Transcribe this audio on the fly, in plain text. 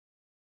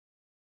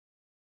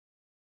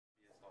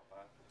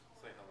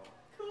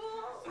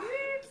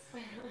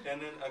And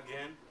then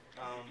again,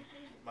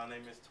 my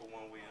name is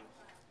Tywan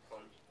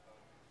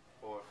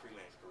for a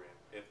freelance career.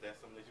 If that's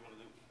something that you want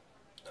to do,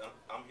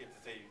 I'm here to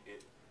tell you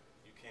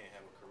you can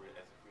have a career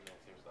as a freelance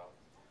hairstylist.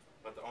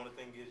 But the only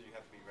thing is you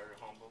have to be very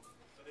humble.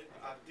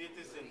 I did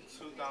this in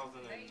 2000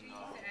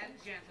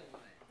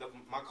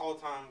 my call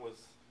time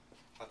was,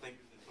 I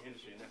think, in the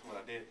industry, and that's what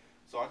I did.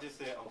 So I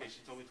just said, okay, she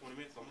told me 20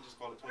 minutes, so I'm gonna just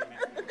call it 20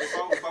 minutes.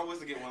 If I was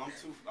to get one, I'm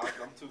too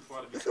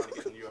far to be trying to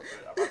get to New York.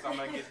 But by the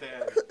time I get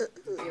there,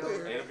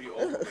 it'll be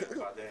over with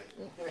by then.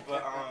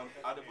 But I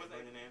was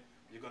in there.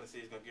 You're gonna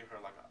see it's gonna give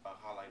her like a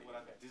highlight.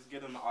 Just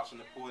give them the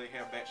option to pull their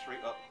hair back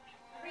straight up.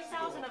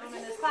 3,000 of them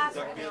in this class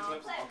right now.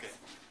 Okay.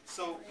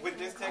 So with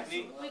this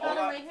technique,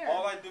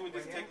 all I do with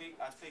this technique,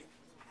 I take.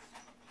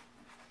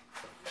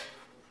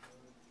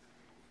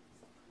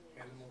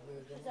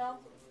 So.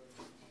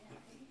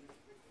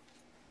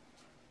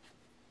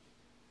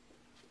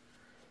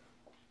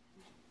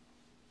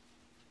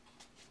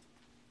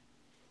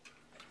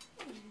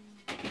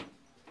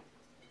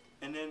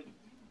 And then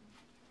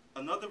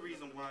another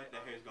reason why the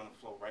hair is going to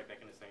flow right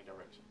back in the same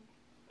direction.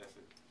 That's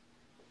it.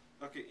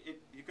 Okay,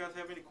 you guys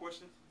have any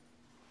questions?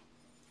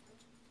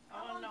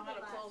 I don't know how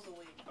to close a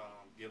week.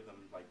 Give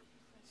them like,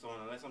 so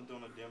unless I'm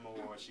doing a demo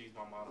or she's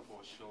my model for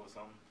a show or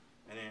something,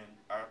 and then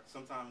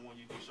sometimes when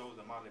you do shows,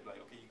 the model be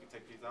like, okay, you can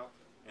take these out.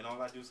 And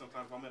all I do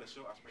sometimes if I'm at a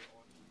show, I spray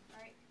all.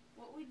 Alright,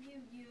 what would you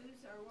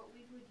use or what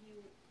wig would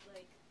you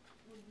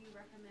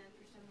recommend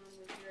for someone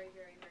with very,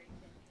 very, very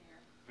thin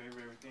hair? Very,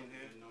 very thin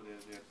hair? You know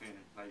they're thin.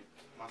 Like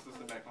my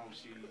sister back home,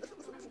 she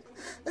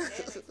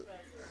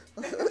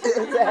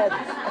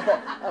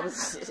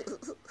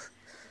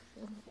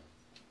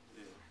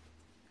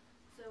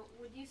So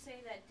would you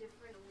say that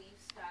different weave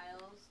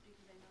styles,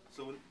 because I know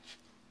so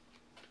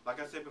like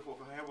I said before,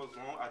 if her hair was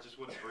long, I just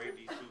would have braided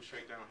these two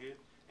straight down here.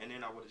 And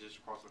then I would have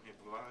just crossed them here.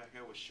 But while her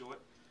hair was short,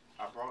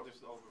 I brought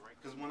this over, right?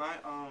 Because when I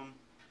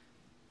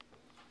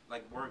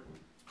like work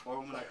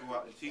or when I go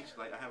out and teach,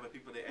 like I have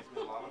people that ask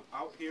me a lot. I'm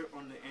out here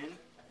on the end,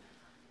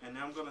 and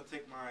now I'm gonna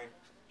take my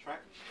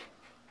track.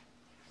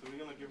 So we're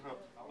gonna give her.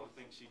 I would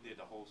think she did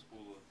the whole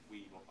spool of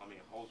weave. I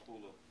mean, a whole spool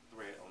of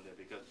thread on there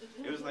because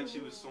it was like she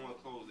was sewing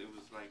clothes. It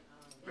was like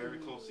very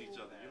close to each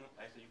other. You know,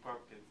 actually, you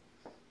probably can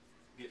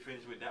get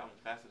finished with that one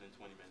faster than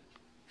 20 minutes.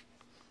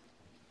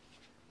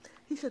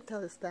 He should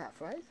tell his staff,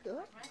 right?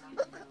 Sure.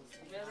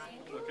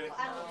 Okay. You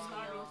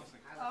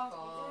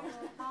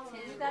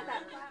got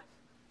that clap?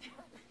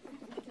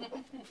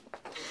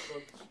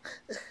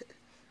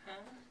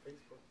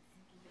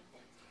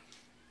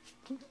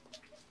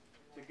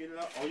 To get it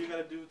out, all you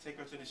gotta do, take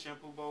her to the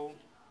shampoo bowl,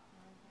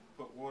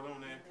 put water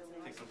on there,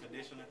 take some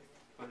conditioner,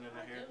 put it in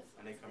her hair,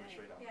 and they coming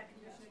straight out.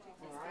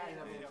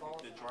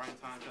 The drying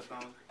time cuts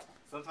down.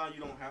 Sometimes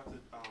you don't have to,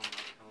 I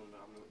don't know,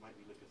 I might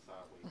be looking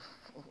sideways.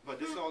 But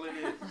this is all it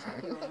is.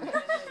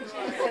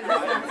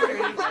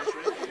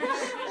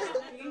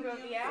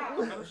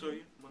 I'll show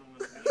you what I'm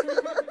going to do.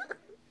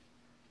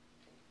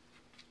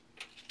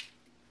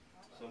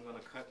 So I'm going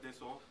to cut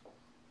this off.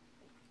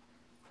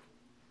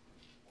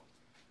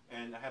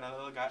 And I had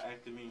another guy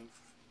asking me,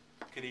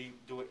 could he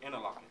do it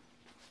interlocking?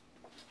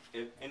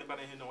 If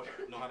anybody here know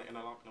how to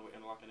interlock, know what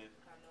interlocking is?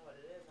 I know what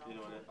it is. You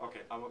know what it is?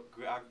 Okay,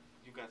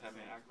 you guys have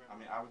any? I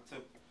mean, I would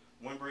tip.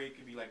 One braid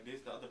could be like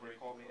this. The other braid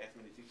called me, asked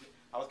me to teach it.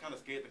 I was kind of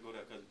scared to go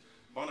there because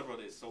Bonner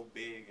Brother is so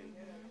big, and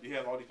you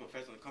have all these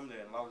professionals come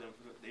there, and a lot of them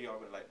they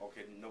already like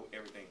okay, know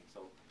everything.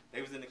 So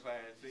they was in the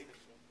class. See,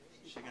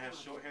 she can have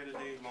short hair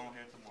today, long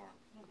hair tomorrow.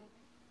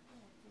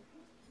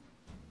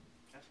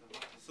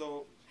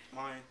 So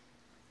my.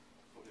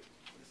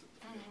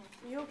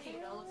 You okay?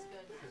 that looks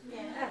good.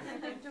 Yeah.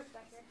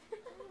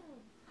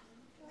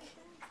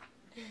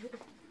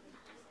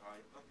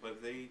 But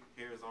if they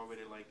hair is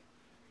already like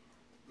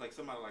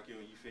somebody like you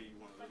and you feel you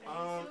want to.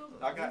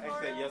 I got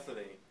asked that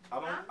yesterday. I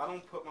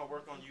don't put my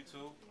work on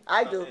YouTube.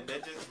 I do. And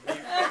that just.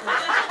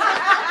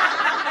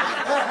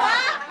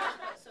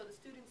 So the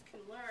students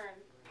can learn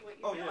what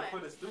you're Oh doing. yeah, for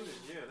the students,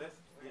 yeah, that's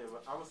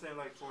But I was saying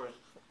like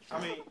I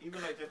mean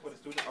even like that for the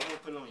students, I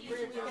won't put it on YouTube.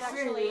 We can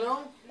actually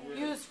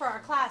use for our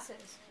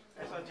classes.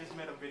 Actually, I just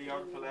met a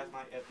videographer last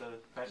night at the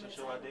fashion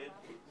show I did.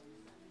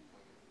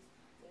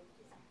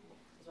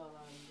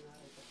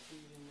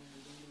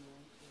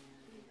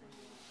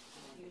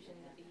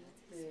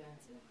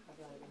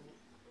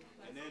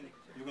 And then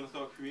you're gonna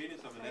start creating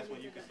something. That's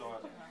when you can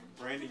start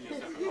branding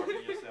yourself and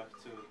marketing yourself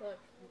to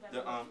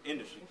the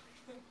industry.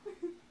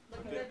 I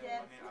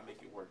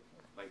make it work.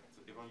 Like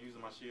if I'm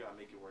using my shear, I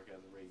make it work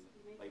as a razor.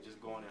 Like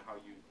just going in how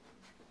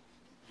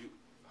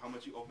how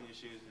much you open your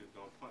shears is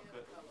gonna punt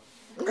cut.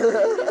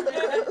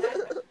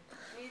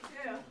 Me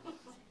too.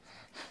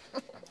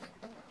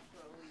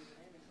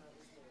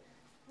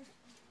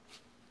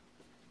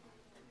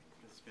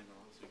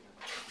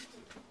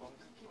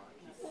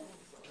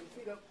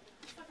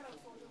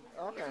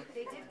 Okay.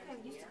 They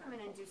used to come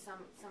in and do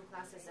some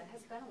classes. It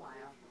has been a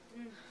while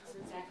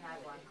since I've had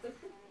one.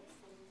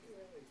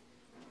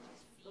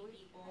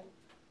 People,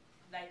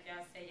 like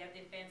y'all say, y'all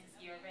did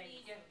fantasy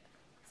already.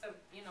 So,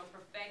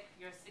 perfect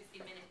your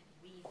 60-minute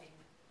weaving.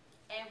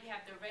 And we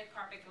have to the red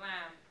carpet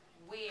glam,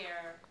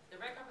 where the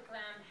red carpet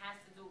glam has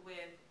to do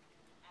with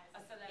a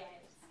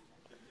celebrity.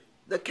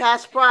 The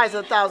cash prize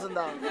 $1,000. We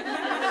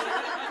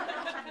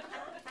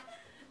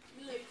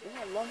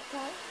have lunch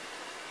time?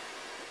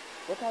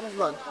 What time is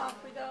lunch?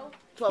 We go.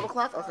 12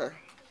 o'clock? Okay.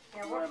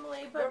 Yeah,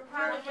 Normally, we're but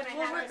probably gonna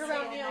we'll have work to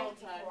around say you. the night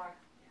before.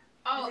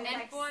 Oh, There's and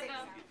like for 6 the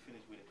Get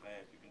finished with it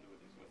fast. You can do it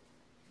this way.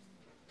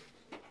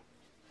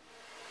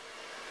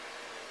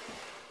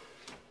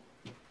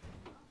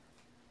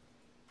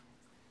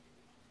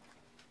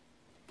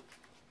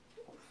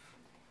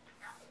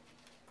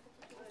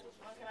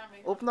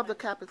 Open up the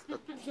cap.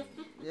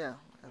 Yeah.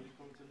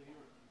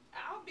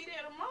 I'll be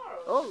there tomorrow.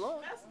 Oh,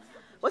 Lord.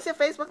 What's your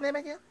Facebook name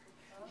again?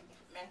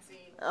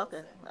 Maxine.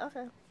 Okay.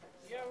 Okay.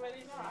 You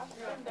already know. I've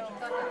been down.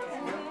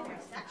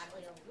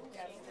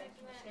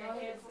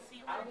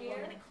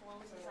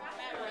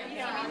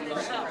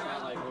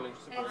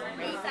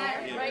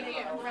 Right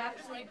here, we're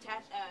actually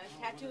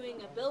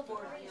tattooing a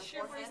billboard on your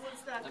forehead.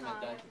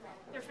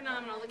 They're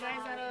phenomenal. The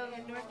guy's out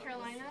of North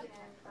Carolina.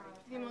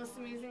 The most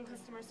amazing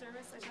customer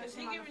service. I Has touched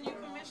he him on given you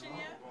permission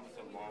yet? It's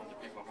a long,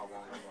 depending on how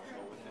long I'm going to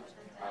go with it.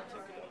 I'll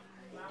take it up.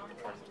 The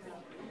price of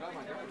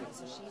it.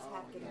 So she's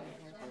not getting it.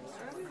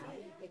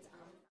 It's